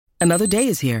Another day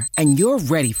is here, and you're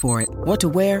ready for it. What to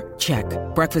wear? Check.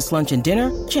 Breakfast, lunch, and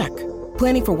dinner? Check.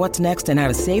 Planning for what's next and how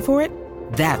to save for it?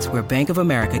 That's where Bank of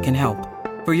America can help.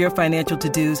 For your financial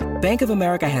to-dos, Bank of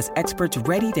America has experts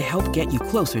ready to help get you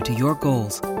closer to your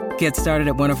goals. Get started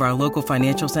at one of our local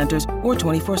financial centers or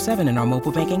 24/7 in our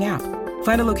mobile banking app.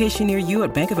 Find a location near you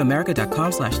at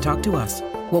bankofamerica.com/talktous.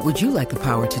 What would you like the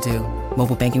power to do?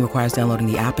 Mobile banking requires downloading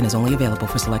the app and is only available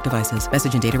for select devices.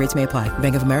 Message and data rates may apply.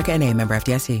 Bank of America N.A., member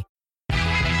FDIC.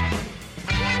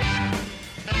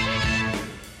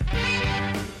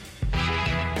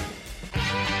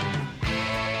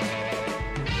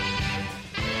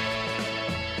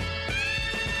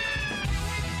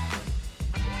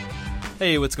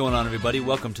 Hey, what's going on, everybody?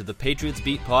 Welcome to the Patriots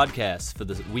Beat podcast for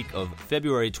the week of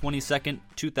February 22nd,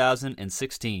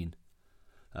 2016.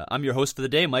 I'm your host for the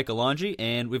day, Mike Alonji,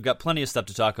 and we've got plenty of stuff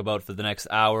to talk about for the next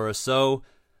hour or so.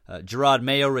 Jerod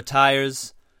Mayo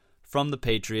retires from the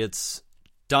Patriots.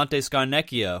 Dante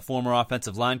Scarnecchia, former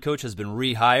offensive line coach, has been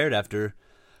rehired after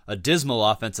a dismal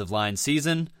offensive line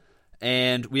season.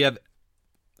 And we have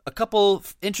a couple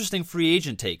interesting free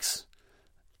agent takes.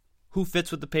 Who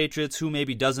fits with the Patriots, who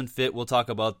maybe doesn't fit. We'll talk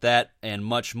about that and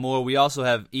much more. We also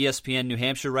have ESPN New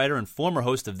Hampshire writer and former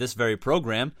host of this very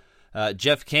program,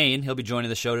 Jeff Kane. He'll be joining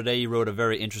the show today. He wrote a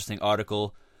very interesting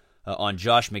article on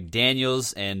Josh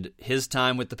McDaniels and his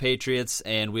time with the Patriots,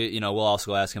 and we'll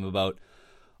also ask him about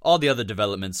all the other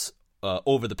developments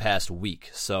over the past week.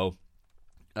 So,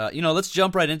 let's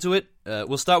jump right into it.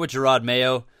 We'll start with Jerod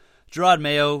Mayo. Jerod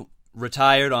Mayo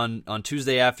retired on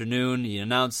Tuesday afternoon. He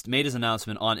made his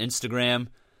announcement on Instagram,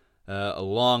 a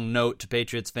long note to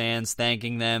Patriots fans,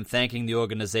 thanking them, thanking the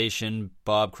organization,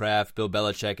 Bob Kraft, Bill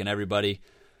Belichick, and everybody.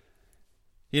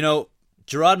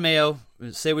 Jerod Mayo,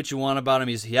 say what you want about him,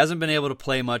 he hasn't been able to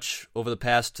play much over the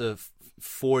past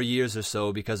 4 years or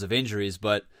so because of injuries,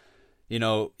 but, he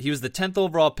was the 10th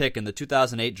overall pick in the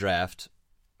 2008 draft,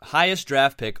 highest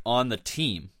draft pick on the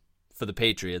team for the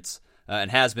Patriots,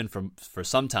 and has been for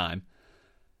some time.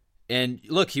 And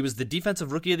look, he was the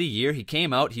Defensive Rookie of the Year. He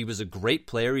came out. He was a great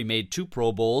player. He made 2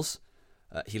 Pro Bowls.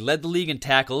 He led the league in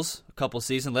tackles a couple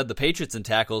seasons, led the Patriots in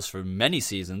tackles for many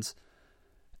seasons.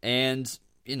 And,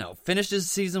 finished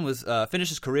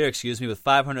his career with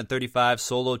 535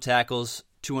 solo tackles,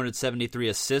 273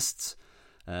 assists.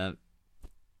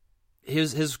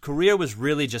 His career was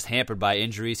really just hampered by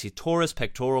injuries. He tore his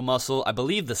pectoral muscle, I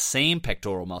believe the same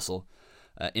pectoral muscle,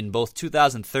 in both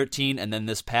 2013 and then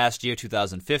this past year,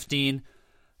 2015.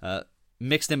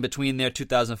 Mixed in between there,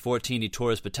 2014, he tore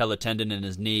his patella tendon in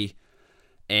his knee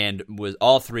and was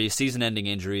all 3 season-ending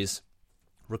injuries,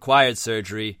 required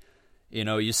surgery.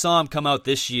 You saw him come out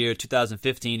this year,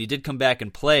 2015. He did come back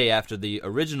and play after the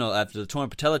torn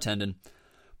patella tendon,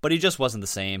 but he just wasn't the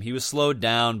same. He was slowed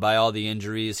down by all the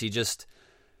injuries. He just,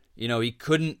 he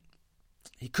couldn't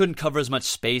cover as much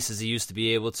space as he used to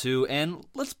be able to, and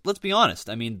let's be honest.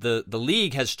 I mean, the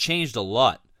league has changed a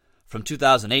lot from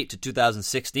 2008 to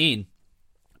 2016.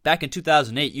 Back in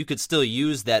 2008, you could still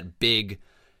use that big,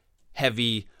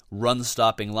 heavy,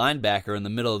 run-stopping linebacker in the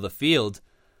middle of the field,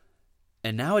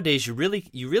 and nowadays you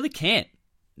really can't.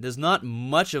 There's not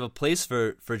much of a place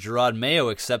for Jerod Mayo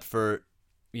except for,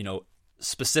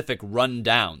 specific run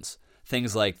downs,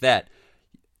 things like that.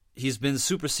 He's been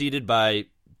superseded by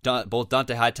both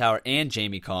Dante Hightower and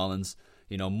Jamie Collins,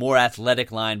 more athletic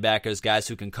linebackers, guys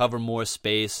who can cover more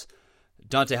space.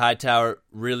 Dante Hightower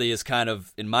really is kind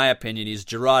of, in my opinion, he's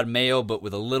Jerod Mayo, but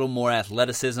with a little more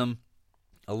athleticism,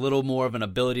 a little more of an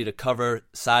ability to cover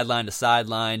sideline to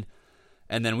sideline.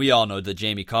 And then we all know that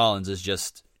Jamie Collins is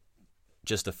just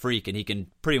a freak, and he can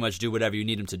pretty much do whatever you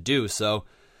need him to do. So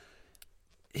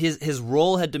his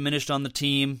role had diminished on the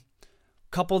team.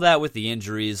 Couple that with the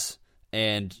injuries,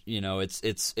 and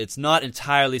it's not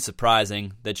entirely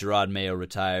surprising that Jerod Mayo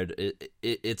retired.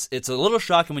 It's a little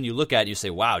shocking when you look at it and you say,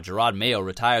 wow, Jerod Mayo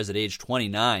retires at age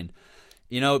 29.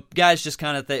 Guys just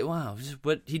kind of think, wow,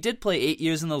 but he did play 8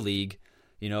 years in the league,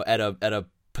 at a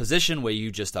position where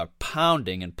you just are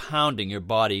pounding and pounding your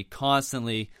body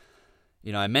constantly.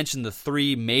 I mentioned the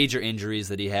 3 major injuries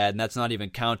that he had, and that's not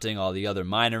even counting all the other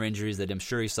minor injuries that I'm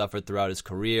sure he suffered throughout his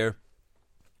career.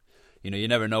 You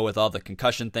never know with all the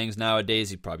concussion things nowadays.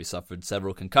 He probably suffered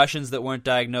several concussions that weren't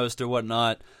diagnosed or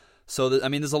whatnot. So,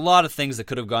 there's a lot of things that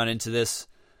could have gone into this,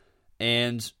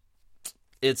 and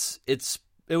it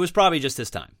was probably just his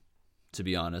time, to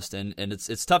be honest. And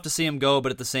it's tough to see him go,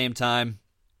 but at the same time,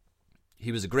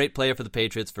 he was a great player for the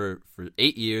Patriots for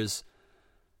 8 years.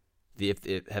 If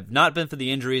it had not been for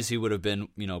the injuries, he would have been,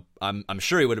 I'm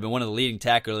sure he would have been one of the leading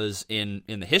tacklers in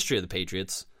the history of the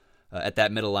Patriots at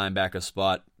that middle linebacker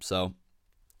spot. So,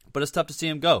 but it's tough to see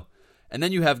him go. And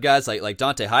then you have guys like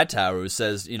Dante Hightower who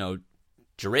says,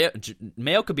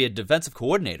 Mayo could be a defensive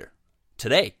coordinator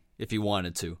today if he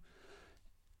wanted to.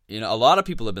 A lot of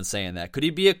people have been saying that. Could he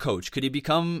be a coach? Could he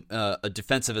become a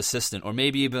defensive assistant or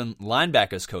maybe even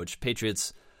linebackers coach?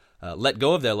 Patriots let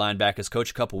go of their linebackers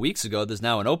coach a couple weeks ago. There's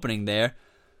now an opening there.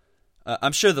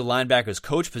 I'm sure the linebackers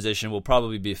coach position will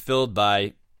probably be filled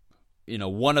by,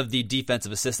 one of the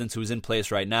defensive assistants who's in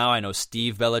place right now. I know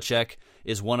Steve Belichick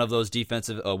is one of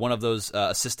those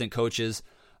assistant coaches.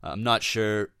 I'm not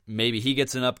sure. Maybe he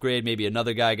gets an upgrade. Maybe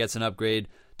another guy gets an upgrade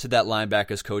to that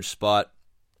linebackers coach spot.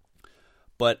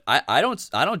 But I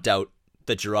don't doubt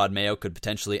that Jerod Mayo could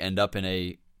potentially end up in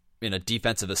a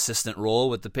defensive assistant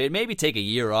role with the Patriots. Maybe take a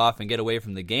year off and get away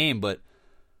from the game. But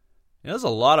there's a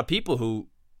lot of people who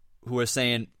are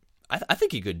saying, I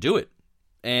think he could do it.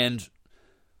 And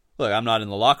look, I'm not in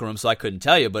the locker room, so I couldn't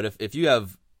tell you. But if you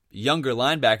have younger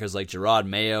linebackers like Jerod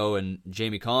Mayo and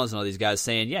Jamie Collins and all these guys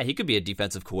saying, yeah, he could be a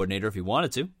defensive coordinator if he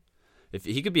wanted to. If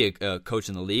he could be a coach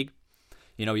in the league.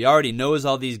 He already knows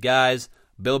all these guys.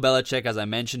 Bill Belichick, as I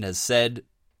mentioned, has said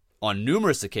on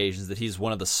numerous occasions that he's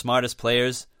one of the smartest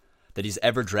players that he's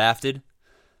ever drafted.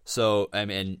 So,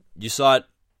 you saw it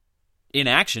in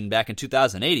action back in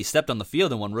 2008. He stepped on the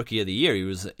field and won Rookie of the Year. He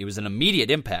was an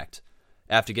immediate impact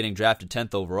after getting drafted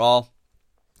 10th overall.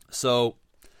 So,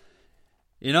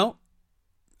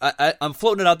 I'm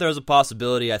floating it out there as a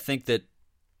possibility. I think that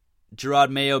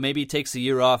Jerod Mayo, maybe he takes a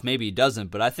year off, maybe he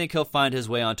doesn't, but I think he'll find his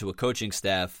way onto a coaching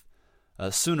staff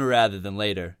sooner rather than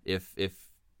later if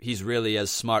he's really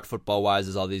as smart football-wise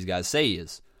as all these guys say he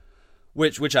is,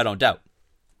 which I don't doubt.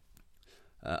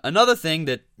 Another thing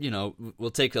that, we'll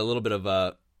take a little bit of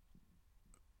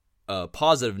a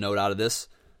positive note out of this,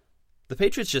 the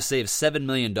Patriots just saved $7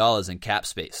 million in cap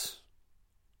space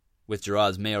with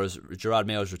Jerod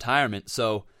Mayo's retirement.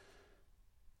 So,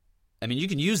 you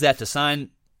can use that to sign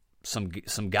some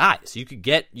guys. You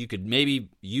could maybe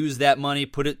use that money,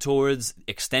 put it towards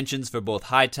extensions for both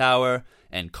Hightower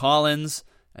and Collins.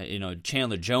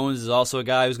 Chandler Jones is also a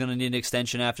guy who's going to need an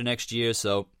extension after next year.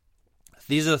 So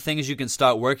these are the things you can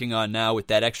start working on now with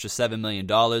that extra $7 million.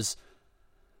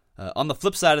 On the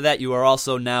flip side of that, you are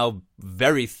also now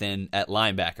very thin at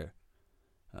linebacker.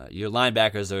 Your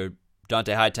linebackers are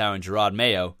Dante Hightower and Jerod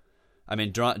Mayo.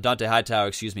 Dante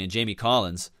Hightower, and Jamie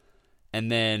Collins.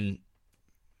 And then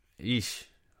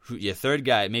your third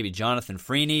guy, maybe Jonathan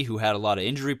Freeney, who had a lot of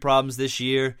injury problems this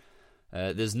year.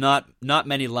 There's not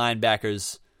many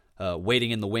linebackers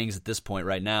waiting in the wings at this point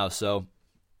right now. So,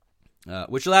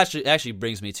 which will actually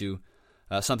brings me to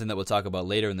something that we'll talk about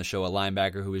later in the show, a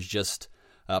linebacker who is just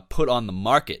put on the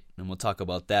market, and we'll talk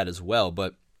about that as well.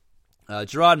 But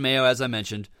Jerod Mayo, as I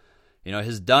mentioned,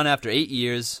 has done after 8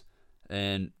 years,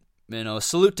 and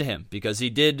salute to him because he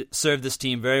did serve this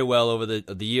team very well over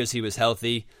the years he was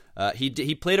healthy.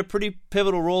 He played a pretty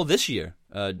pivotal role this year.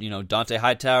 Dante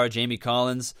Hightower, Jamie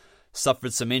Collins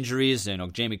suffered some injuries.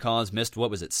 Jamie Collins missed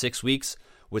 6 weeks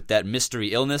with that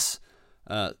mystery illness.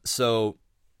 So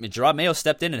Jerod Mayo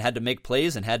stepped in and had to make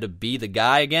plays and had to be the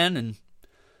guy again. And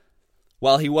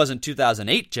while he wasn't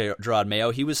 2008 Jerod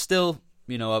Mayo, he was still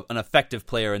an effective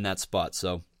player in that spot.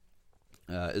 So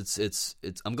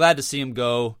I'm glad to see him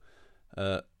go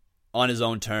on his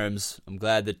own terms. I'm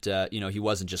glad that he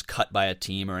wasn't just cut by a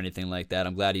team or anything like that.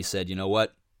 I'm glad he said, you know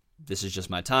what, this is just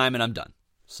my time and I'm done.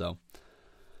 So,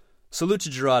 salute to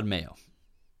Jerod Mayo.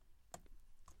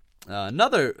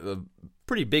 Another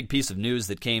pretty big piece of news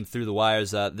that came through the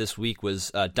wires this week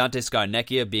was Dante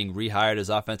Scarnecchia being rehired as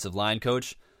offensive line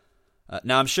coach.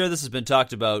 Now, I'm sure this has been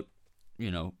talked about,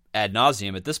 ad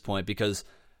nauseum at this point because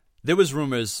there was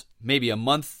rumors maybe a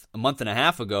month and a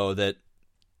half ago that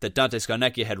Dante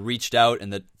Scarnecchia had reached out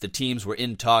and that the teams were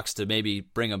in talks to maybe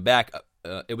bring him back.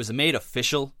 It was made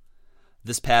official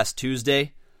this past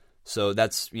Tuesday, so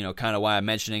that's kind of why I'm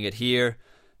mentioning it here,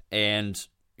 and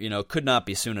could not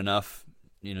be soon enough.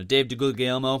 Dave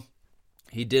DeGuglielmo,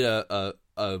 he did a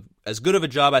as good of a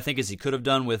job I think as he could have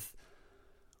done with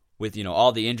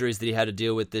all the injuries that he had to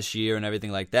deal with this year and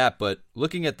everything like that. But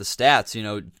looking at the stats,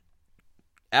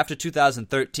 after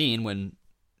 2013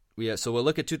 we'll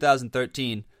look at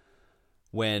 2013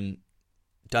 when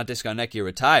Dante Scarnecchia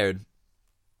retired.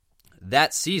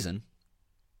 That season,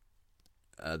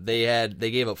 they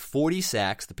gave up 40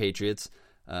 sacks, the Patriots.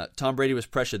 Tom Brady was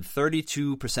pressured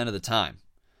 32% of the time.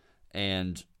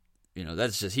 And,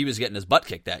 that's just, he was getting his butt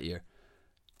kicked that year.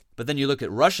 But then you look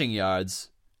at rushing yards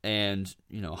and,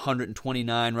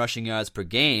 129 rushing yards per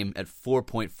game at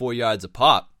 4.4 yards a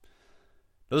pop.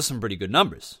 Those are some pretty good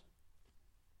numbers.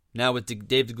 Now with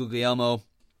Dave DeGuglielmo,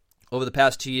 over the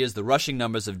past 2 years, the rushing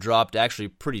numbers have dropped actually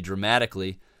pretty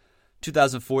dramatically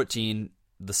 2014,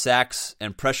 the sacks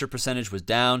and pressure percentage was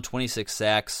down, 26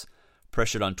 sacks,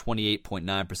 pressured on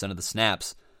 28.9% of the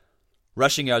snaps.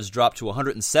 Rushing yards dropped to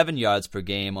 107 yards per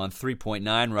game on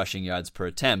 3.9 rushing yards per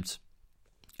attempt.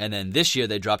 And then this year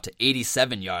they dropped to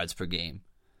 87 yards per game.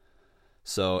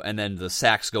 So, and then the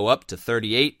sacks go up to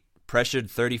 38, pressured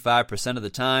 35% of the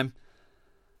time.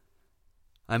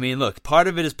 I mean, look, part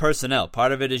of it is personnel.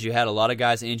 Part of it is you had a lot of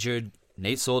guys injured.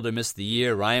 Nate Solder missed the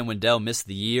year. Ryan Wendell missed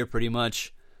the year pretty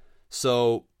much.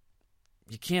 So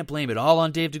you can't blame it all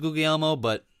on Dave DeGuglielmo,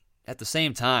 but at the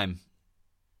same time,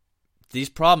 these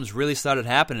problems really started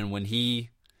happening when he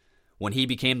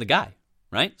became the guy,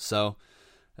 right? So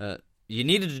you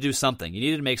needed to do something. You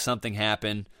needed to make something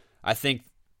happen. I think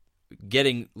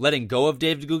letting go of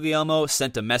Dave DeGuglielmo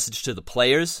sent a message to the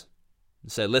players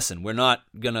and said, listen, we're not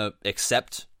going to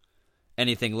accept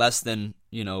anything less than,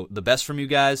 the best from you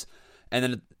guys. And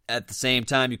then at the same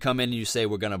time, you come in and you say,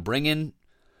 we're going to bring in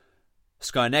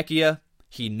Scarnecchia.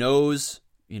 He knows,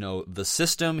 the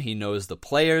system. He knows the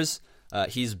players.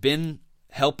 He's been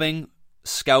helping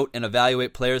scout and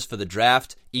evaluate players for the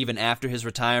draft even after his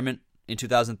retirement in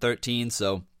 2013.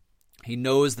 So he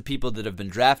knows the people that have been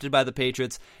drafted by the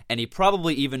Patriots, and he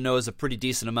probably even knows a pretty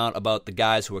decent amount about the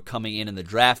guys who are coming in the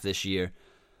draft this year,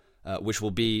 which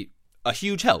will be a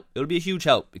huge help. It'll be a huge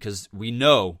help because we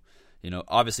know,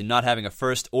 obviously not having a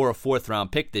first or a fourth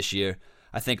round pick this year,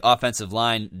 I think offensive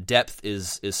line depth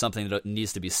is something that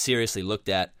needs to be seriously looked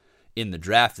at in the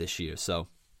draft this year. So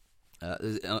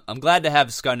I'm glad to have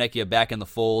Scarnecchia back in the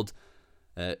fold.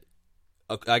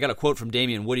 I got a quote from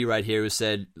Damien Woody right here who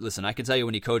said, listen, I can tell you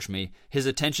when he coached me, his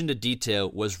attention to detail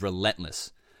was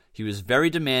relentless. He was very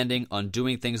demanding on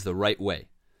doing things the right way.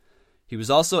 He was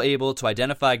also able to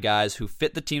identify guys who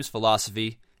fit the team's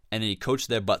philosophy, and then he coached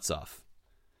their butts off.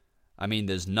 I mean,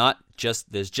 there's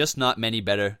just not many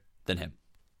better than him.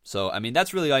 So, I mean,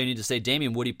 that's really all you need to say.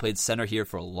 Damien Woody played center here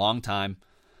for a long time,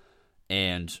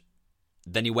 and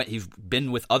then he's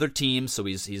been with other teams, so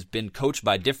he's been coached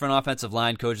by different offensive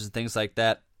line coaches and things like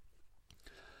that.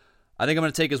 I think I'm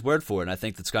going to take his word for it, and I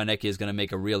think that Scarnecchia is going to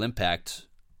make a real impact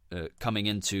coming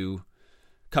into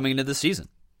the season.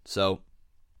 So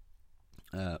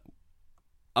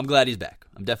I'm glad he's back.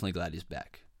 I'm definitely glad he's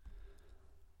back.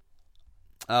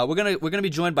 We're gonna be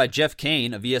joined by Jeff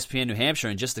Kane of ESPN New Hampshire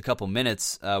in just a couple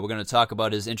minutes. We're going to talk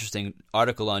about his interesting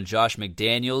article on Josh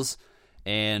McDaniels,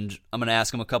 and I'm going to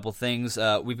ask him a couple things.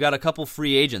 We've got a couple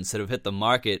free agents that have hit the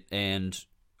market, and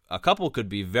a couple could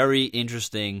be very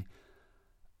interesting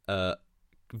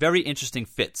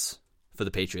fits for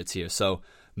the Patriots here. So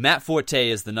Matt Forte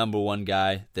is the number one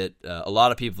guy that a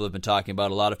lot of people have been talking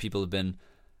about. A lot of people have been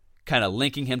kind of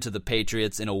linking him to the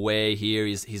Patriots in a way here.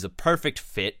 He's a perfect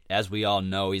fit, as we all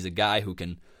know. He's a guy who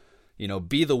can,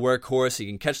 be the workhorse. He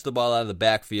can catch the ball out of the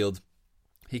backfield.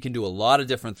 He can do a lot of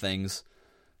different things,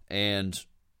 and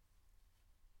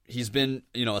he's been,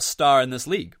 a star in this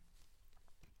league.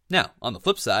 Now, on the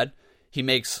flip side, he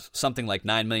makes something like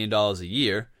 $9 million a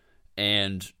year,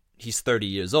 and he's 30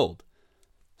 years old.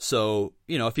 So,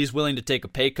 if he's willing to take a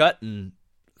pay cut and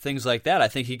things like that, I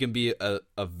think he can be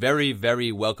a very,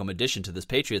 very welcome addition to this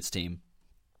Patriots team.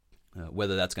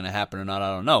 Whether that's going to happen or not,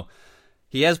 I don't know.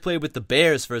 He has played with the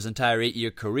Bears for his entire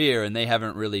 8-year career, and they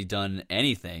haven't really done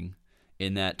anything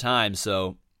in that time.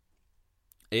 So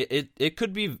it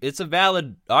could be, it's a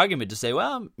valid argument to say,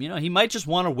 well, he might just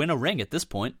want to win a ring at this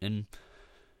point. And,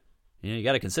 you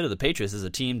got to consider the Patriots as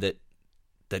a team that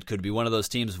could be one of those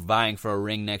teams vying for a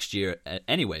ring next year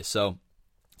anyway. So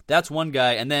that's one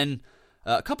guy. And then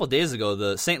a couple days ago,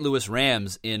 the St. Louis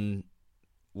Rams, in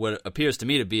what appears to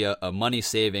me to be a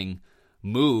money-saving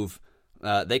move,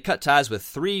 they cut ties with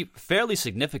 3 fairly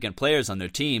significant players on their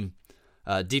team.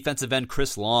 Defensive end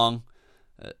Chris Long,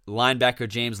 linebacker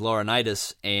James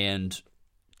Laurinaitis, and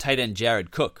tight end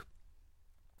Jared Cook.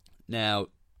 Now,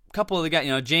 a couple of the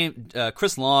guys,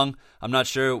 Chris Long, I'm not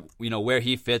sure, where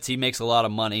he fits. He makes a lot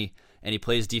of money, and he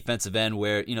plays defensive end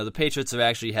where, the Patriots have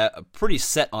actually had a pretty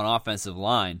set on defensive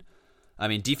line,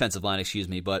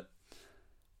 but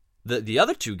the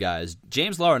other 2 guys,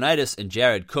 James Laurinaitis and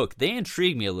Jared Cook, they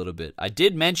intrigue me a little bit. I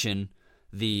did mention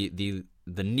the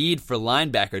need for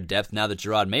linebacker depth now that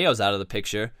Gerard Mayo's out of the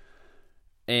picture,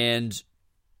 and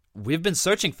we've been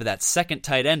searching for that second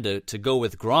tight end to go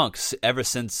with Gronk ever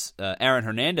since Aaron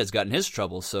Hernandez got in his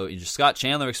trouble. So your Scott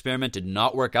Chandler experiment did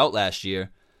not work out last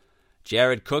year.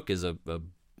 Jared Cook is a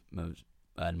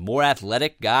more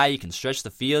athletic guy. He can stretch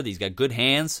the field. He's got good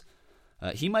hands.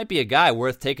 He might be a guy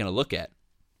worth taking a look at.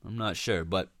 I'm not sure,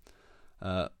 but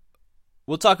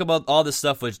we'll talk about all this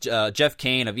stuff with Jeff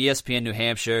Kane of ESPN New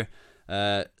Hampshire.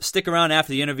 Stick around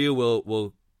after the interview.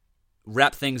 We'll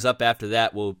wrap things up after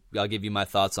that. I'll give you my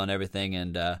thoughts on everything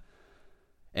and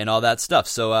all that stuff.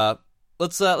 So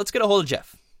let's get a hold of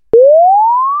Jeff.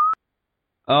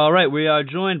 All right, we are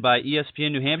joined by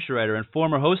ESPN New Hampshire writer and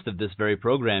former host of this very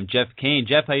program, Jeff Kane.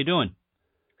 Jeff, how you doing?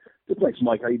 Good, thanks,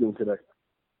 Mike. How you doing today?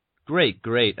 Great.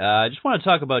 I just want to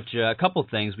talk about a couple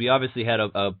things. We obviously had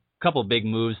a couple big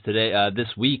moves today. This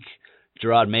week,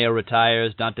 Gerard Mayo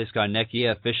retires. Dante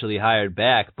Scarnecchia officially hired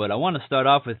back. But I want to start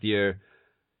off with your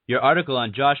article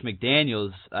on Josh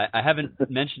McDaniels. I haven't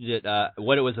mentioned it,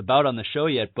 what it was about on the show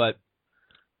yet, but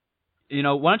why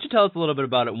don't you tell us a little bit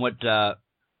about it and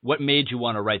what made you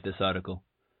want to write this article?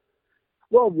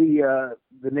 Well, the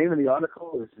name of the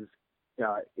article is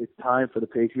it's time for the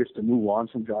Patriots to move on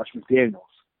from Josh McDaniels.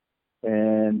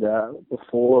 And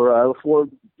before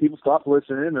people stop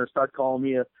listening or start calling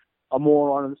me a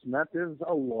moron and this and that, there's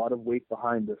a lot of weight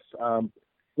behind this.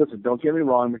 Listen, don't get me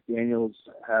wrong, McDaniels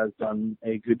has done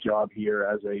a good job here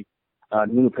as a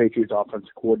New England Patriots offensive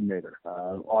coordinator.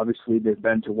 Obviously, they've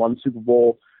been to one Super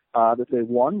Bowl that they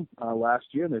won last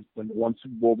year, and there's been one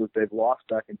Super Bowl that they've lost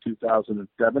back in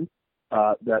 2007,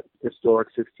 that historic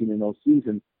 16-0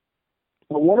 season.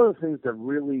 But one of the things that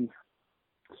really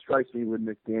strikes me with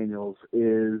McDaniels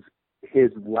is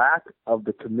his lack of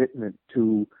the commitment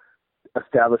to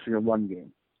establishing a run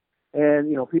game. And,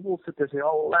 people will sit there and say,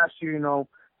 oh, well, last year,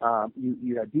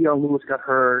 you had Dion Lewis got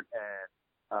hurt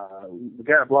and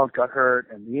Garrett Blount got hurt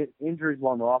and the injuries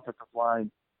along the offensive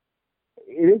line.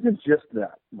 It isn't just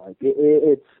that, Mike.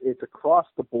 It's across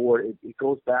the board. It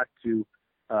goes back to,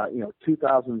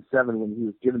 2007 when he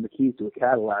was given the keys to a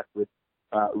Cadillac with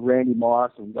Randy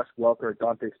Moss and Wes Welker,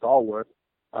 Dante Stallworth,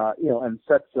 and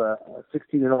sets a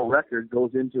 16-0 record,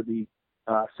 goes into the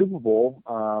Super Bowl.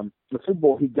 The Super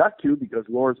Bowl he got to because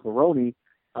Lawrence Maroney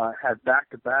had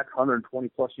back-to-back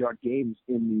 120-plus yard games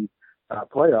in the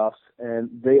playoffs, and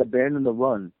they abandoned the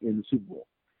run in the Super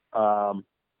Bowl.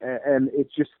 And it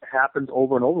just happens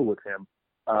over and over with him,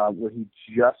 where he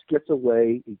just gets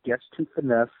away, he gets too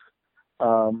finesse.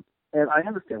 And I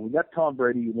understand, we got Tom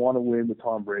Brady, you want to win with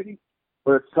Tom Brady,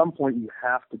 but at some point you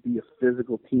have to be a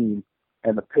physical team.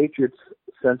 And the Patriots,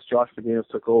 since Josh McDaniels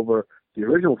took over the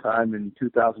original time in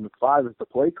 2005 as the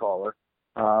play caller,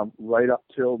 right up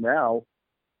till now,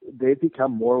 they've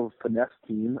become more of a finesse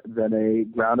team than a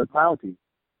ground and pound team.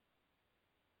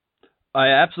 I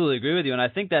absolutely agree with you, and I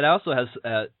think that also has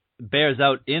bears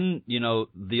out in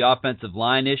the offensive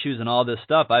line issues and all this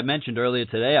stuff. I mentioned earlier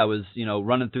today I was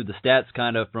running through the stats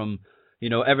kind of from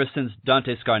ever since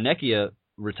Dante Scarnecchia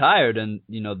retired, and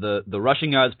the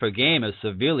rushing yards per game has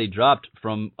severely dropped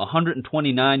from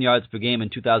 129 yards per game in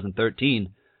 2013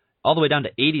 all the way down to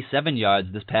 87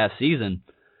 yards this past season,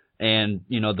 and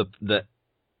the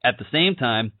at the same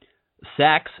time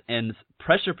sacks and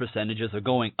pressure percentages are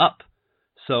going up.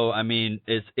 So, I mean,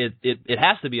 it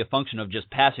has to be a function of just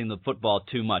passing the football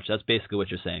too much. That's basically what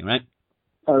you're saying, right?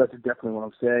 Oh, that's definitely what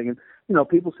I'm saying. And,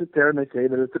 people sit there and they say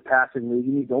that it's a passing league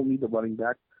and you don't need the running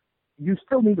back. You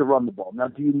still need to run the ball. Now,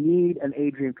 do you need an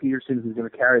Adrian Peterson who's going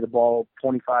to carry the ball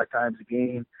 25 times a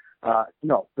game?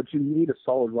 No, but you need a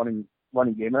solid running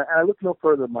game. And I look no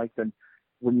further, Mike, than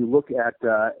when you look at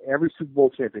every Super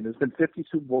Bowl champion. There's been 50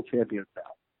 Super Bowl champions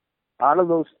now. Out of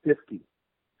those 50,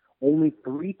 only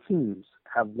 3 teams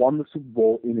have won the Super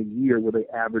Bowl in a year where they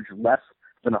average less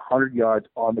than 100 yards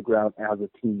on the ground as a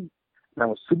team.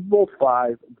 Now, Super Bowl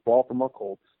 5, the Baltimore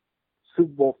Colts,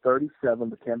 Super Bowl 37,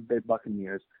 the Tampa Bay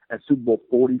Buccaneers, and Super Bowl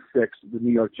 46, the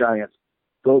New York Giants.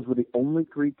 Those were the only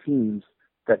 3 teams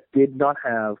that did not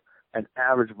have an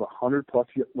average of 100-plus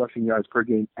rushing yards per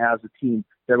game as a team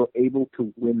that were able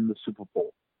to win the Super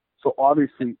Bowl. So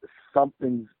obviously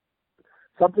something's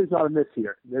not amiss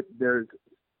here. There's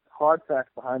hard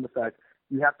facts behind the fact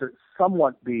you have to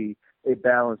somewhat be a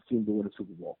balanced team to win a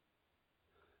Super Bowl.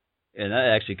 And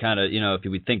that actually kind of,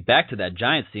 if we think back to that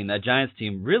Giants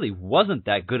team really wasn't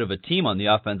that good of a team on the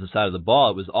offensive side of the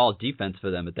ball. It was all defense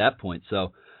for them at that point.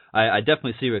 So I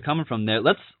definitely see where you're coming from there.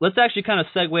 Let's actually kind of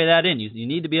segue that in. You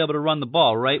need to be able to run the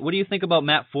ball, right? What do you think about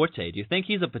Matt Forte? Do you think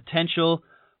he's a potential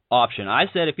option? I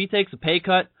said if he takes a pay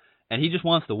cut and he just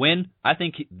wants to win, I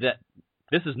think that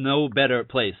this is no better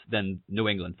place than New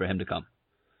England for him to come.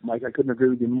 Mike, I couldn't agree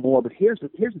with you more. But here's the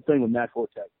thing with Matt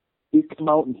Forte. He's come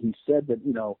out and he said that,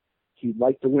 he'd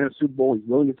like to win a Super Bowl. He's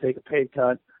willing to take a pay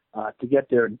cut to get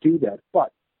there and do that.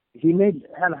 But he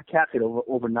had a cap hit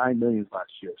over $9 million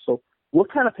last year. So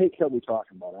what kind of pay cut are we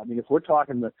talking about? I mean, if we're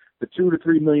talking the $2 to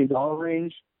 $3 million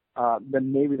range,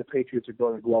 then maybe the Patriots are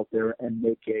going to go out there and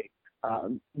make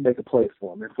a play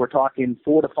for him. If we're talking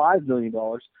 $4 to $5 million,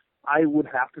 I would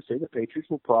have to say the Patriots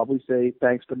will probably say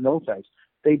thanks but no thanks.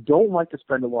 they don't like to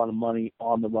spend a lot of money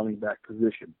on the running back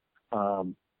position.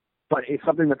 But it's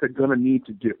something that they're going to need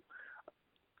to do.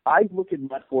 I look at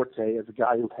Matt Forte as a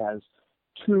guy who has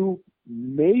 2,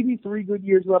 maybe 3 good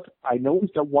years left. I know he's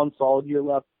got 1 solid year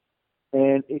left.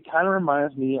 And it kind of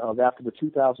reminds me of after the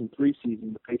 2003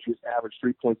 season, the Patriots averaged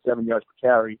 3.7 yards per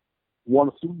carry, won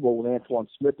a Super Bowl with Antoine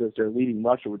Smith as their leading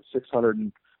rusher with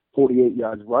 648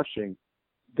 yards rushing.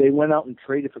 They went out and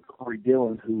traded for Corey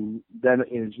Dillon, who then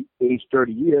in his age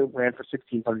 30 year ran for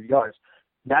 1,600 yards.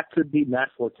 That could be Matt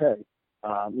Forte.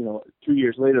 2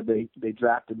 years later, they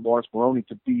drafted Lawrence Maroney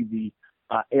to be the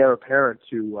heir apparent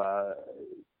to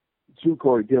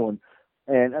Corey Dillon.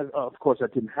 And, of course,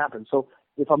 that didn't happen. So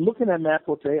if I'm looking at Matt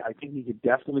Forte, I think he could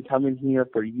definitely come in here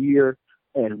for a year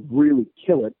and really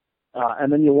kill it.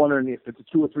 And then you're wondering if it's a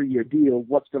 2 or 3 year deal,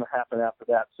 what's going to happen after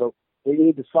that? So they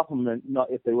need to supplement,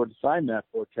 if they were to sign Matt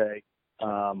Forte,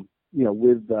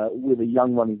 with a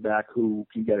young running back who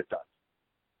can get it done.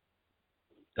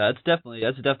 That's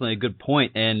definitely a good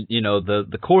point. And,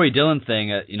 the Corey Dillon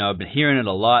thing, I've been hearing it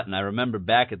a lot. And I remember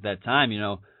back at that time,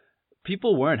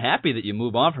 people weren't happy that you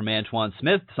move on from Antoine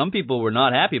Smith. Some people were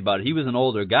not happy about it. He was an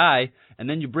older guy. And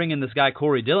then you bring in this guy,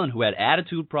 Corey Dillon, who had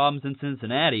attitude problems in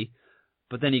Cincinnati.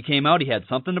 But then he came out, he had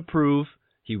something to prove.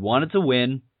 He wanted to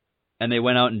win. And they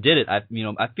went out and did it. I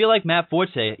feel like Matt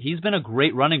Forte, he's been a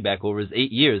great running back over his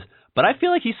 8 years. But I feel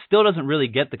like he still doesn't really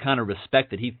get the kind of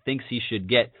respect that he thinks he should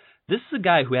get. This is a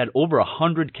guy who had over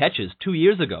 100 catches 2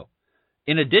 years ago,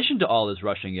 in addition to all his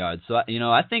rushing yards. So,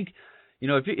 I think,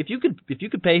 if you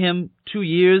could pay him 2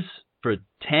 years for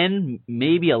 $10,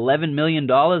 maybe $11 million,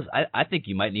 I think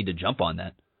you might need to jump on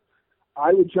that.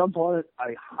 I would jump on it.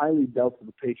 I highly doubt that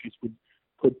the Patriots would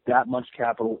put that much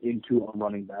capital into a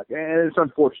running back, and it's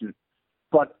unfortunate.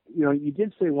 But, you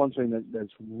did say one thing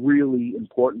that's really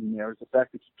important in there is the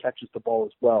fact that he catches the ball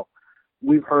as well.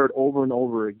 We've heard over and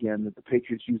over again that the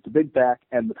Patriots use the big back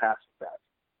and the passing back.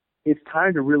 It's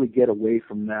time to really get away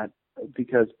from that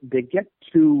because they get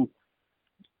too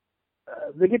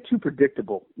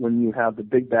predictable when you have the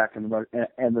big back and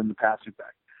then the passing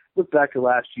back. Look back to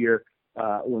last year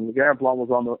when LeGarrette Blount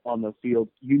was on the field.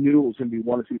 You knew it was going to be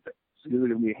one of two things: it's either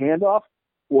going to be a handoff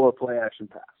or a play action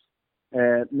pass.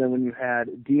 And then when you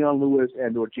had Dion Lewis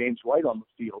and or James White on the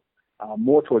field,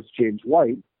 more towards James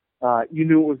White, you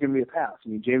knew it was going to be a pass. I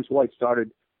mean, James White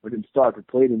but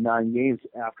played in 9 games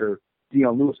after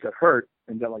Dion Lewis got hurt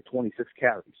and got like 26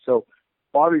 carries. So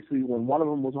obviously when one of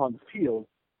them was on the field,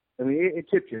 I mean, it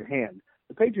tipped your hand.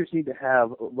 The Patriots need to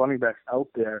have running backs out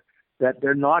there that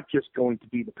they're not just going to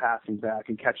be the passing back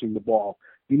and catching the ball.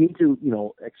 You need to,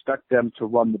 expect them to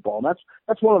run the ball. And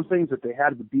that's one of the things that they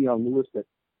had with Dion Lewis, that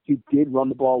he did run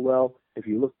the ball well. If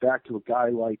you look back to a guy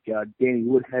like Danny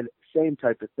Woodhead, same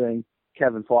type of thing,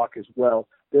 Kevin Falk as well.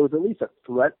 There was at least a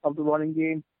threat of the running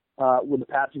game when the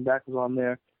passing back was on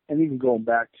there. And even going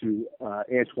back to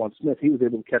Antoine Smith, he was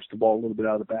able to catch the ball a little bit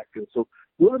out of the backfield. So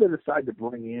whoever they decide to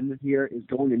bring in here is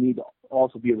going to need to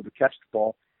also be able to catch the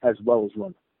ball as well as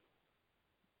run.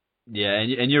 Yeah,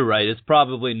 and you're right. It's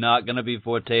probably not going to be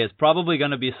Forte. It's probably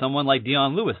going to be someone like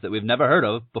Dion Lewis that we've never heard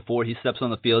of before he steps on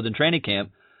the field in training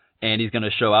camp, and he's going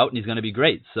to show out and he's going to be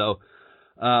great. So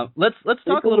let's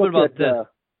talk a little bit about this.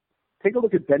 Take a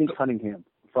look at Benny Cunningham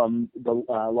from the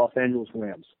Los Angeles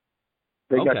Rams.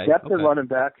 They got depth at running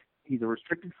back. He's a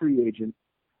restricted free agent.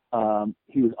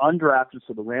 He was undrafted,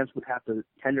 so the Rams would have to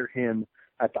tender him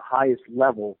at the highest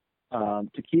level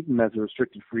to keep him as a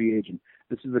restricted free agent.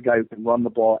 This is a guy who can run the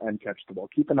ball and catch the ball.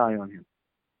 Keep an eye on him.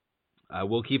 I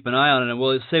will keep an eye on it, and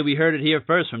we'll say we heard it here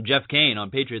first from Jeff Kane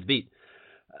on Patriots Beat.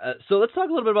 So let's talk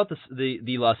a little bit about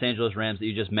the Los Angeles Rams that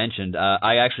you just mentioned.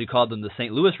 I actually called them the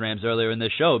St. Louis Rams earlier in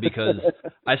this show because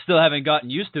I still haven't gotten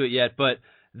used to it yet, but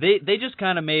they just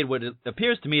kind of made what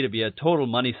appears to me to be a total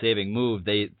money-saving move.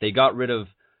 They got rid of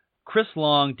Chris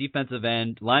Long, defensive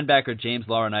end, linebacker James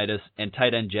Laurinaitis, and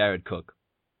tight end Jared Cook.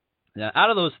 Now, out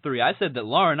of those three, I said that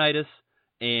Laurinaitis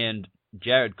and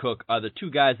Jared Cook are the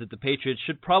two guys that the Patriots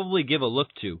should probably give a look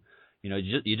to.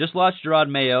 You just lost Gerard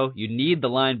Mayo. You need the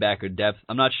linebacker depth.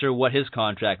 I'm not sure what his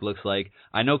contract looks like.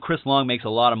 I know Chris Long makes a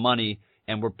lot of money,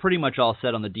 and we're pretty much all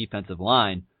set on the defensive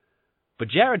line. But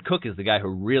Jared Cook is the guy who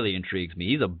really intrigues me.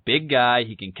 He's a big guy.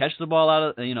 He can catch the ball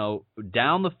out of,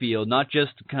 down the field, not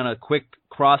just kind of quick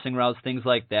crossing routes, things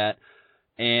like that.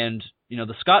 And,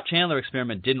 the Scott Chandler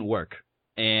experiment didn't work.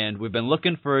 And we've been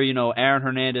looking for, Aaron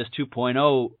Hernandez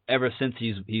 2.0 ever since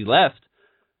he left.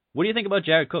 What do you think about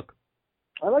Jared Cook?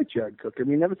 I like Jared Cook. I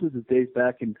mean, ever since his days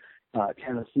back in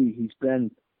Tennessee, he's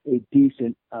been a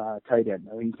decent tight end.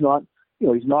 I mean, he's not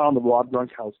on the Rob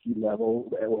Gronkowski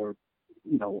level or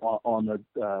on the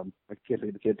I can't think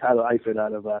of the kid, Tyler Eifert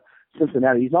out of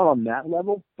Cincinnati. He's not on that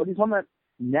level, but he's on that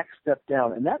next step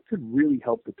down, and that could really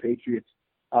help the Patriots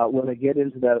when they get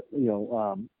into that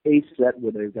ace set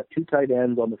where they've got two tight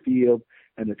ends on the field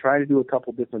and they're trying to do a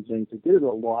couple different things. They did it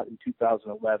a lot in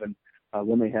 2011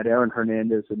 when they had Aaron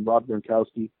Hernandez and Rob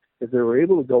Gronkowski, is they were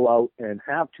able to go out and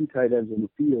have two tight ends in the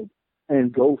field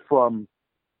and go from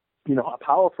a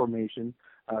power formation,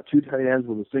 two tight ends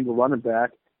with a single running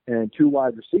back and two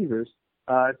wide receivers,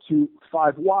 to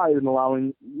five wide and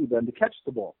allowing them to catch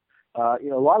the ball. A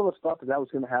lot of us thought that was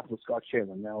going to happen with Scott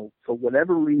Chandler. Now, for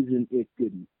whatever reason, it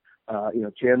didn't.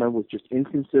 Chandler was just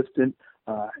inconsistent.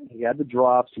 He had the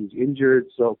drops. He was injured.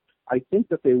 So I think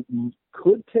that they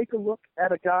could take a look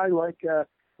at a guy like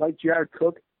Jared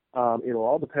Cook. It'll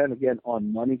all depend again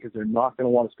on money because they're not going to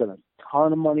want to spend a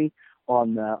ton of money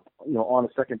on a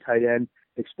second tight end,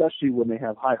 especially when they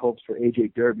have high hopes for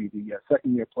AJ Derby, the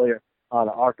second-year player out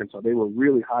of Arkansas. They were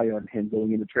really high on him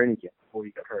going into training camp before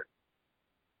he got hurt.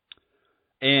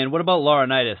 And what about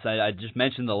Laurinaitis? I just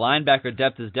mentioned the linebacker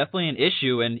depth is definitely an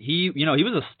issue, and he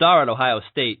was a star at Ohio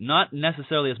State. Not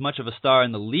necessarily as much of a star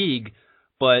in the league,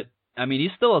 but,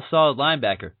 he's still a solid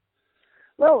linebacker.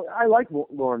 Well, I like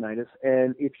Laurinaitis,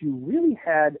 and if you really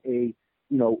had a,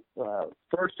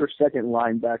 first or second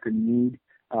linebacker need,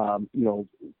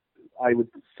 I would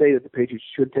say that the Patriots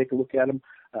should take a look at him.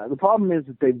 The problem is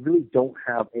that they really don't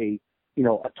have a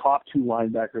top two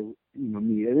linebacker,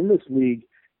 need. And in this league,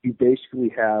 you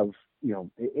basically have,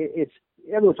 it's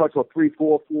everyone talks about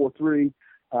 3-4, 4-3,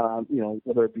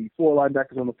 whether it be four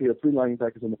linebackers on the field, three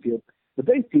linebackers on the field. The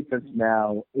base defense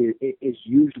now is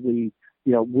usually,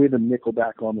 with a nickel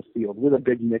back on the field, with a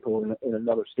big nickel in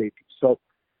another safety. So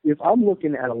if I'm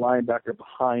looking at a linebacker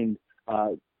behind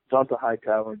Donta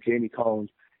Hightower, Jamie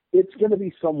Collins, it's going to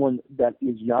be someone that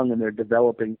is young and they're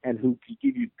developing and who can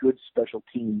give you good special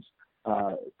teams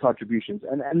contributions.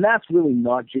 And that's really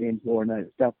not James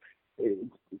Laurinaitis. Now,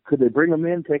 could they bring him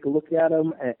in, take a look at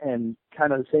him, and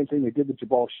kind of the same thing they did with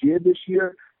Jabal Sheard this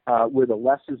year, where the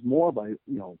less is more by,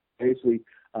 basically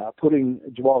putting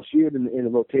Jabal Sheard in a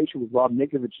rotation with Rob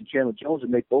Ninkovich and Chandler Jones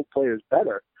and make both players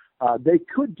better. They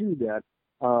could do that.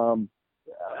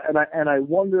 And I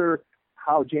wonder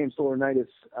how James Laurinaitis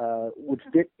would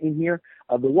fit in here.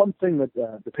 The one thing that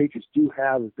the Patriots do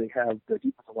have is they have the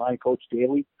defensive line coach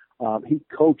Daly. He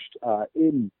coached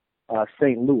in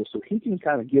St. Louis, so he can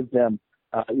kind of give them,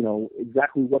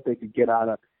 exactly what they could get out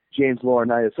of James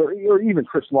Laurinaitis or even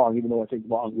Chris Long, even though I think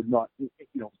Long would not, even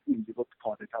be looked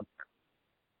upon to come here.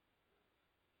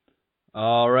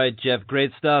 All right, Jeff,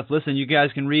 great stuff. Listen, you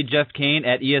guys can read Jeff Kane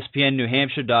at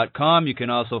ESPNNewHampshire.com. You can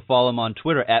also follow him on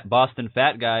Twitter at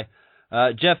BostonFatGuy.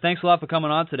 Jeff, thanks a lot for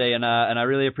coming on today, and I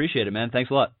really appreciate it, man.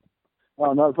 Thanks a lot.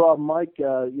 Not a problem, Mike.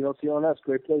 CLNS,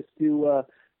 great place to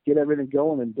get everything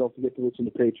going, and don't forget to listen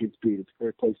to Patriots Beat. It's a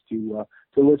great place to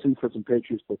listen for some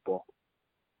Patriots football.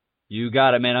 You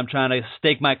got it, man. I'm trying to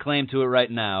stake my claim to it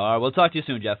right now. All right, we'll talk to you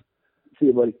soon, Jeff. See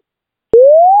you, buddy.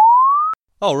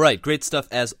 All right, great stuff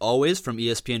as always from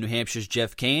ESPN New Hampshire's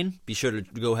Jeff Kane. Be sure to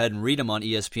go ahead and read him on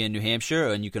ESPN New Hampshire,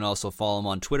 and you can also follow him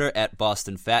on Twitter at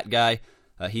BostonFatGuy.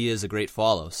 He is a great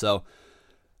follow. So,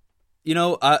 the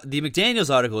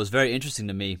McDaniels article was very interesting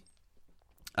to me.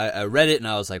 I read it and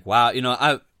I was like, wow.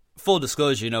 Full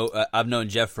disclosure, I've known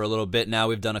Jeff for a little bit now.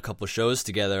 We've done a couple shows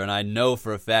together, and I know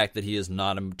for a fact that he is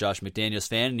not a Josh McDaniels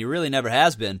fan, and he really never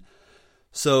has been.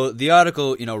 So the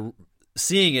article,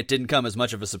 seeing it didn't come as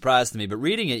much of a surprise to me, but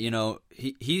reading it,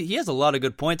 he has a lot of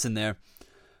good points in there.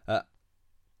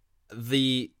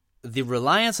 The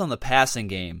reliance on the passing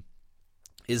game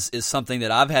is something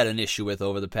that I've had an issue with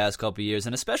over the past couple of years,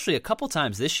 and especially a couple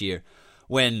times this year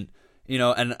when,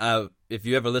 if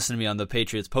you ever listen to me on the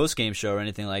Patriots postgame show or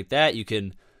anything like that, you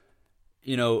can,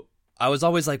 I was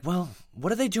always like, well,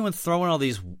 what are they doing throwing all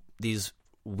these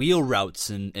wheel routes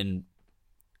and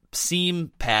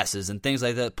seam passes and things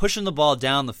like that, pushing the ball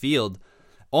down the field,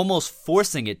 almost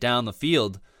forcing it down the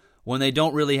field when they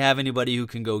don't really have anybody who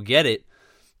can go get it.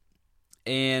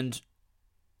 And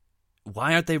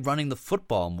why aren't they running the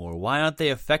football more? Why aren't they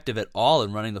effective at all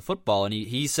in running the football? And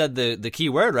he said the key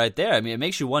word right there. It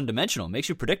makes you one-dimensional. It makes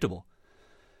you predictable.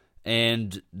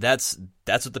 And that's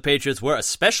what the Patriots were,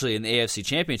 especially in the AFC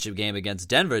Championship game against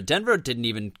Denver. Denver didn't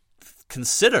even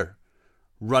consider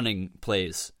running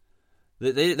plays.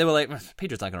 They were like,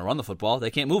 Patriots not going to run the football.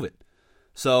 They can't move it.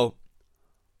 So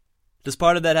does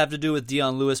part of that have to do with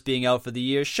Dion Lewis being out for the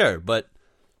year? Sure, but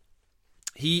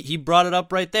he brought it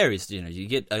up right there. You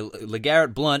get a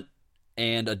LeGarrette Blount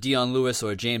and a Dion Lewis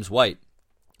or a James White.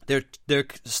 Their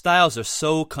styles are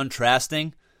so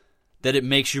contrasting that it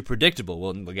makes you predictable.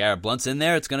 Well, when LeGarrette Blount's in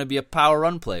there, it's going to be a power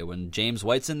run play. When James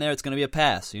White's in there, it's going to be a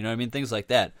pass. You know what I mean? Things like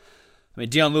that. I mean,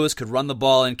 Dion Lewis could run the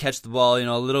ball and catch the ball,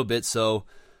 a little bit, so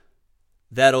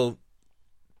that'll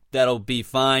be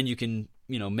fine. You can,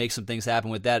 make some things happen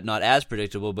with that, not as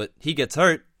predictable, but he gets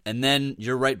hurt, and then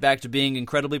you're right back to being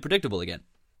incredibly predictable again.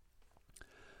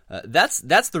 That's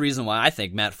the reason why I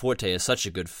think Matt Forte is such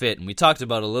a good fit, and we talked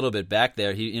about a little bit back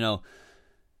there.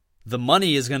 The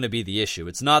money is going to be the issue.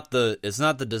 It's not the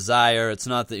desire. It's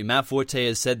not that Matt Forte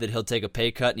has said that he'll take a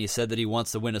pay cut, and he said that he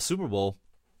wants to win a Super Bowl.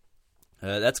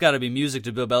 That's got to be music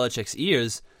to Bill Belichick's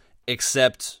ears.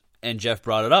 Except, and Jeff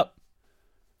brought it up,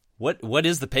 what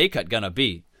is the pay cut going to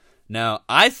be? Now,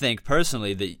 I think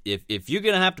personally that if you're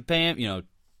going to have to pay him,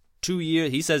 2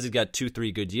 years, he says he's got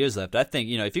 2-3 good years left. I think,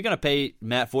 if you're going to pay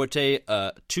Matt Forte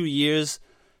 2 years,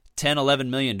 $10-11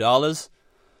 million,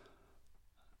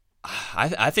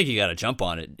 I think you got to jump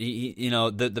on it.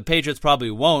 The Patriots probably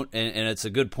won't, and it's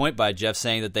a good point by Jeff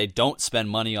saying that they don't spend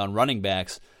money on running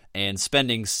backs, and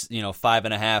spending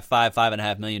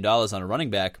 $5.5 million on a running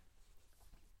back,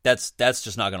 that's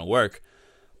just not going to work.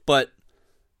 But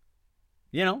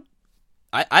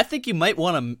I think you might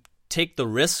want to take the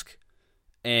risk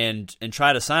and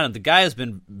try to sign him. The guy has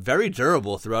been very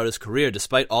durable throughout his career,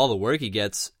 despite all the work he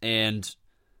gets. And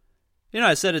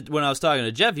I said it when I was talking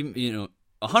to Jeff.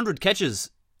 100 catches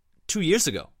 2 years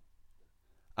ago.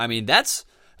 I mean, that's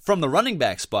from the running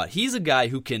back spot. He's a guy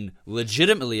who can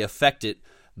legitimately affect it,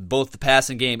 both the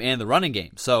passing game and the running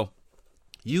game. So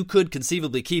you could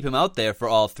conceivably keep him out there for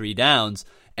all 3 downs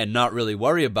and not really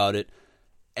worry about it.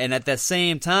 And at that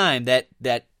same time,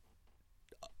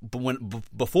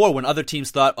 when other teams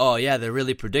thought, oh yeah, they're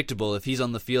really predictable. If he's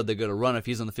on the field, they're going to run. If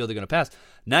he's on the field, they're going to pass.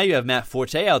 Now you have Matt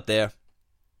Forte out there,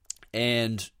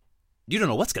 and you don't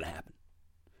know what's going to happen.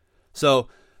 So,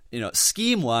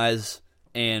 scheme-wise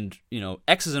and,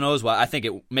 X's and O's wise, I think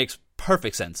it makes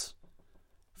perfect sense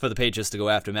for the Patriots to go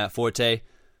after Matt Forte.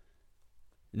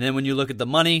 And then when you look at the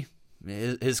money,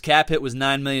 his cap hit was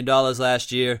 $9 million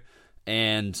last year,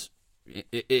 and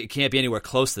it can't be anywhere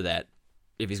close to that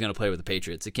if he's going to play with the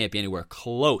Patriots. It can't be anywhere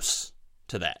close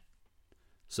to that.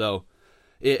 So,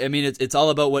 it's all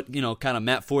about what, kind of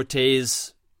Matt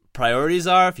Forte's priorities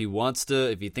are. If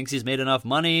he thinks he's made enough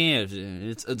money.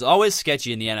 It's always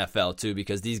sketchy in the NFL, too,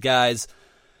 because these guys,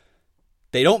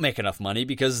 they don't make enough money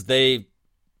because at the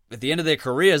end of their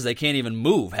careers, they can't even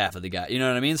move half of the guy. You know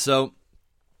what I mean? So,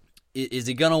 is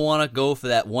he going to want to go for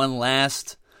that one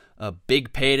last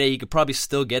big payday? He could probably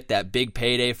still get that big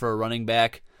payday for a running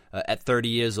back at 30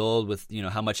 years old with,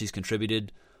 how much he's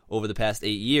contributed over the past 8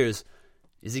 years.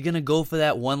 Is he going to go for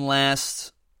that one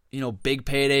last, big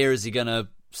payday, or is he going to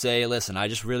say, listen, I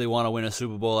just really want to win a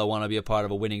Super Bowl. I want to be a part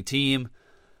of a winning team.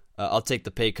 I'll take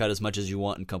the pay cut as much as you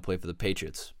want and come play for the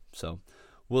Patriots. So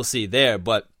we'll see there.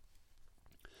 But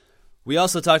we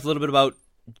also talked a little bit about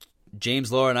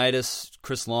James Laurinaitis,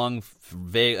 Chris Long.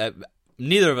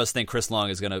 Neither of us think Chris Long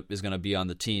is gonna be on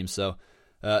the team. So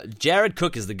Jared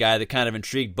Cook is the guy that kind of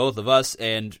intrigued both of us.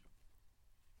 And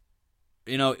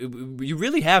you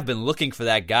really have been looking for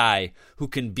that guy who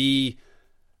can be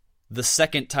the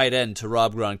second tight end to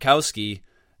Rob Gronkowski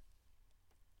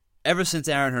ever since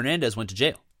Aaron Hernandez went to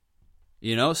jail.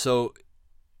 So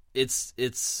it's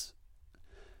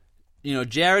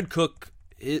Jared Cook.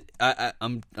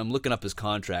 I'm looking up his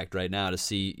contract right now to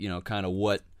see kind of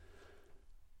what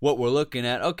we're looking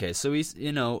at. Okay, so he's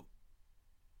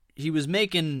he was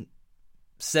making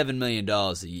 $7 million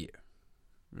a year,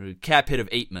 cap hit of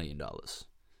 $8 million,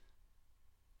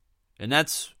 and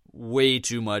that's way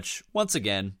too much. Once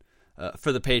again,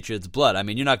 for the Patriots' blood. I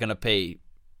mean, you're not going to pay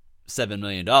 $7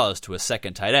 million to a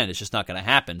second tight end. It's just not going to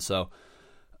happen. So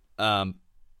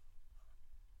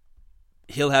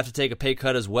he'll have to take a pay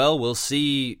cut as well. We'll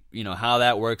see, how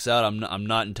that works out. I'm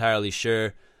not entirely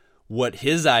sure what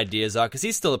his ideas are because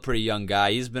he's still a pretty young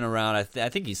guy. He's been around, I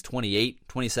think he's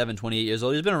 27, 28 years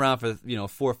old. He's been around for, 4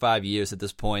 or 5 years at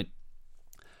this point.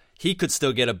 He could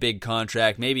still get a big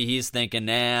contract. Maybe he's thinking,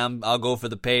 I'll go for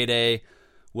the payday.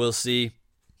 We'll see.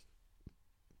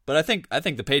 But I think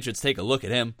the Patriots take a look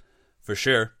at him for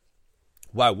sure.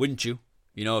 Why wouldn't you?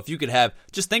 If you could have,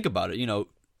 just think about it.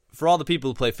 For all the people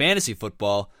who play fantasy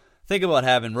football, think about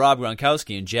having Rob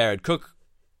Gronkowski and Jared Cook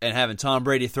and having Tom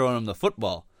Brady throwing him the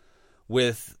football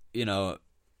with,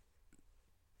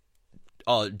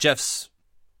 Jeff's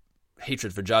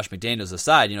hatred for Josh McDaniels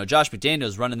aside. Josh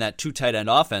McDaniels running that 2 tight end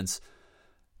offense,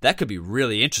 that could be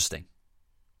really interesting.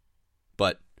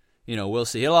 But we'll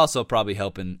see. He'll also probably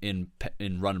help in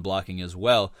run blocking as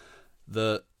well.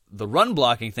 The run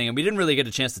blocking thing, and we didn't really get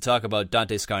a chance to talk about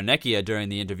Dante Scarnecchia during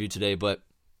the interview today, but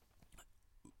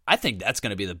I think that's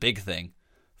going to be the big thing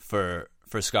for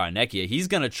Scarnecchia. He's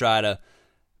going to try to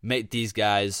make these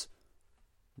guys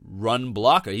run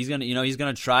blocker. He's going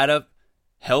to try to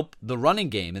help the running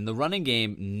game, and the running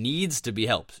game needs to be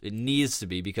helped. It needs to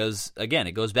be, because again,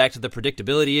 it goes back to the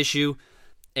predictability issue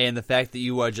and the fact that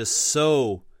you are just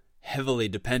so heavily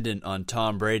dependent on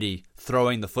Tom Brady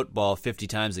throwing the football 50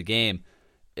 times a game.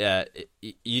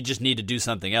 You just need to do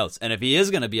something else. And if he is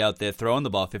going to be out there throwing the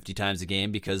ball 50 times a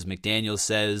game because McDaniels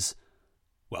says,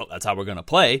 well, that's how we're going to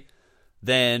play,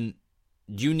 then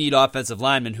you need offensive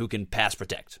linemen who can pass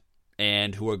protect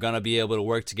and who are going to be able to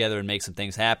work together and make some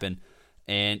things happen.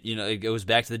 And, it goes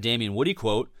back to the Damien Woody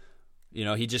quote.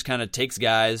 He just kind of takes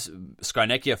guys.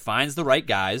 Scarnecchia finds the right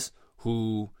guys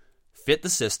who fit the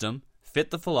system,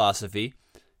 fit the philosophy,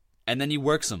 and then he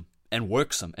works them and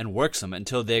works them and works them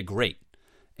until they're great.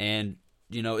 And,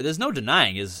 there's no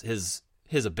denying his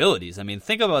abilities. I mean,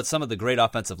 think about some of the great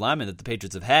offensive linemen that the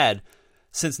Patriots have had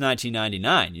since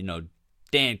 1999.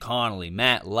 Dan Connolly,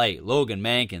 Matt Light, Logan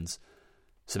Mankins,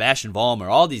 Sebastian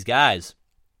Vollmer, all these guys,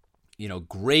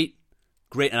 great,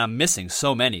 and I'm missing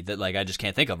so many that I just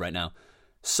can't think of right now.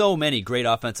 So many great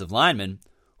offensive linemen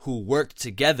who worked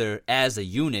together as a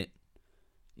unit.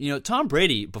 Tom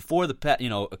Brady, before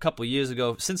a couple of years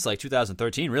ago, since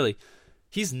 2013 really,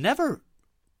 he's never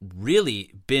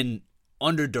really been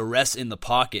under duress in the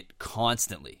pocket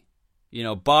constantly.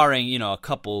 Barring, a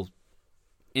couple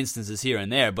instances here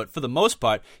and there, but for the most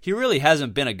part, he really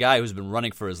hasn't been a guy who's been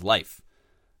running for his life.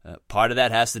 Part of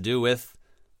that has to do with,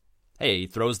 hey,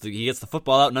 he gets the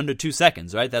football out in under 2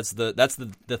 seconds, right? That's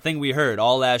the thing we heard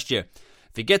all last year.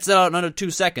 If he gets it out in under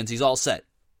 2 seconds, he's all set.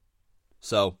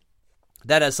 So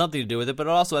that has something to do with it, but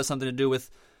it also has something to do with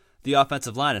the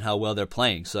offensive line and how well they're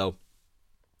playing. So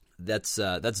that's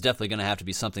definitely going to have to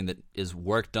be something that is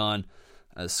worked on.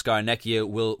 Scarnecchia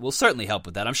will certainly help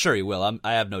with that. I'm sure he will.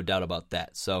 I have no doubt about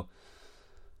that. So,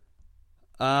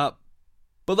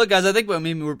 but look, guys, I think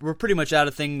we're pretty much out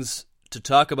of things to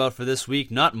talk about for this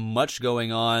week. Not much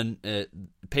going on.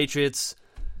 Patriots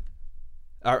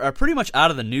are pretty much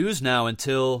out of the news now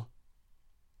until,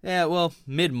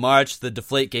 mid-March. The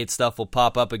Deflategate stuff will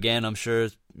pop up again. I'm sure,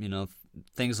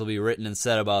 things will be written and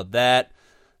said about that.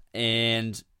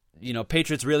 And,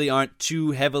 Patriots really aren't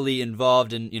too heavily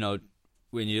involved in,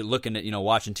 when you're looking at,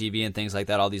 watching TV and things like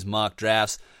that, all these mock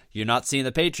drafts, you're not seeing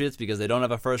the Patriots because they don't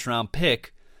have a first-round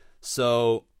pick.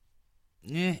 So,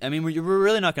 we're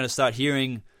really not going to start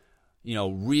hearing,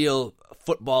 real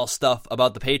football stuff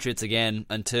about the Patriots again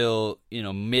until,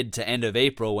 mid to end of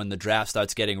April when the draft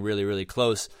starts getting really, really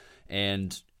close.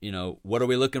 And, what are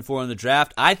we looking for in the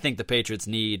draft? I think the Patriots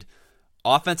need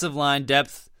offensive line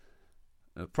depth,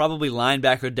 probably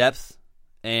linebacker depth,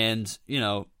 and,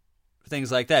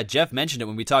 things like that. Jeff mentioned it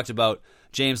when we talked about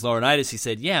James Laurinaitis. He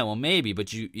said, yeah, well, maybe,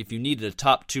 but if you needed a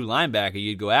top 2 linebacker,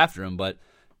 you'd go after him. But,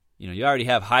 you already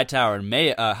have Hightower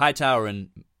and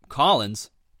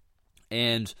Collins,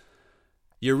 and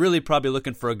you're really probably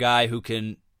looking for a guy who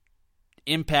can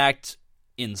impact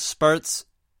in spurts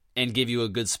and give you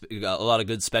a lot of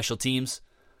good special teams.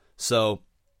 So,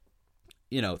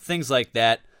 things like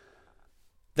that.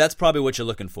 That's probably what you're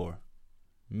looking for.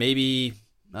 Maybe,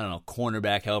 I don't know,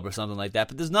 cornerback help or something like that.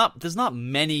 But there's not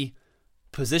many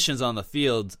positions on the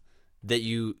field that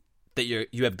you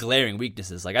have glaring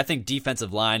weaknesses. I think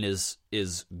defensive line is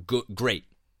great.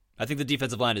 I think the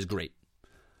defensive line is great.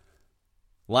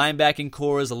 Linebacking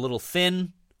core is a little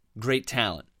thin. Great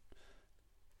talent.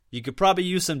 You could probably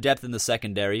use some depth in the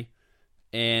secondary,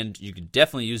 and you could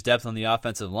definitely use depth on the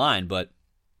offensive line. But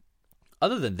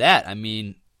other than that,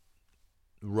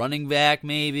 running back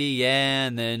maybe, yeah,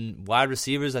 and then wide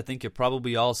receivers, I think you're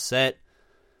probably all set.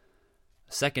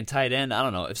 Second tight end, I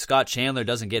don't know. If Scott Chandler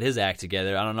doesn't get his act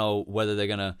together, I don't know whether they're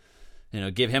going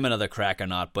to give him another crack or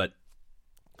not. But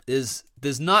there's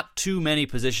not too many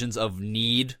positions of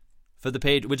need for the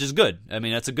Patriots, which is good.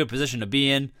 That's a good position to be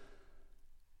in.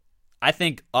 I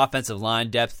think offensive line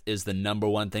depth is the number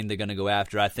one thing they're going to go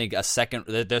after. I think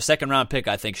their second round pick,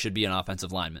 I think, should be an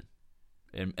offensive lineman.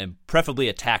 And preferably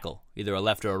a tackle, either a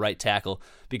left or a right tackle,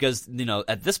 because,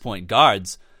 at this point,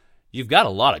 guards, you've got a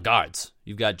lot of guards.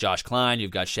 You've got Josh Klein,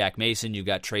 you've got Shaq Mason, you've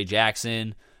got Trey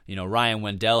Jackson, Ryan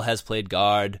Wendell has played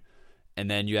guard, and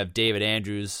then you have David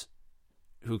Andrews,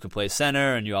 who can play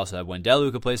center, and you also have Wendell,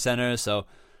 who can play center, so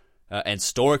and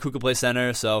Stork, who can play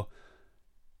center, so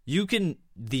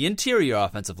the interior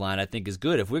offensive line, I think, is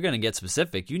good. If we're going to get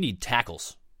specific, you need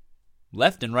tackles,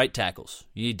 left and right tackles.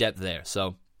 You need depth there,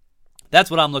 so that's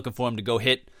what I'm looking for him to go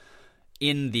hit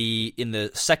in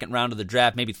the second round of the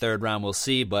draft, maybe third round, we'll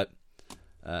see. But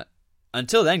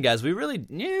until then, guys, we really,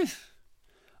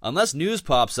 unless news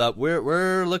pops up,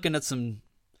 we're looking at some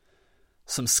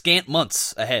scant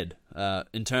months ahead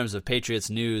in terms of Patriots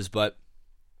news. But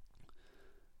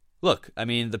look, I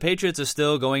mean, the Patriots are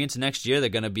still going into next year. They're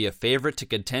going to be a favorite to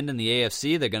contend in the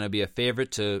AFC. They're going to be a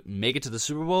favorite to make it to the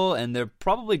Super Bowl, and they're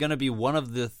probably going to be one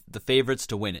of the favorites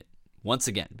to win it once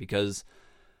again, because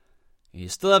you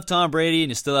still have Tom Brady and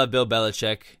you still have Bill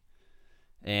Belichick,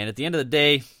 and at the end of the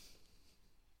day,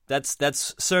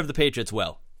 that's served the Patriots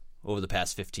well over the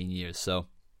past 15 years. So,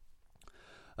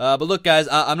 but look, guys,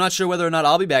 I'm not sure whether or not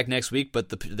I'll be back next week, but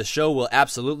the show will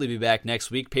absolutely be back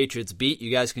next week. Patriots Beat. You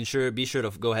guys can be sure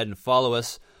to go ahead and follow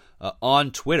us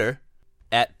on Twitter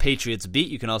at Patriots Beat.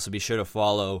 You can also be sure to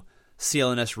follow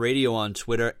CLNS Radio on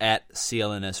Twitter at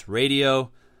CLNS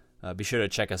Radio. Be sure to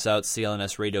check us out,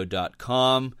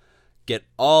 clnsradio.com. Get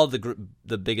all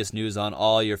the biggest news on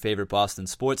all your favorite Boston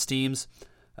sports teams.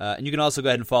 And you can also go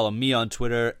ahead and follow me on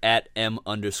Twitter at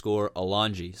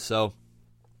 @M_Alonji. So,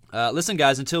 listen,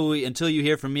 guys, until you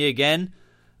hear from me again,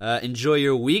 enjoy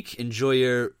your week, enjoy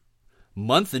your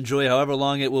month, enjoy however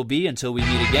long it will be until we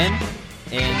meet again.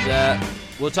 And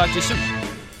we'll talk to you soon.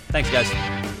 Thanks, guys.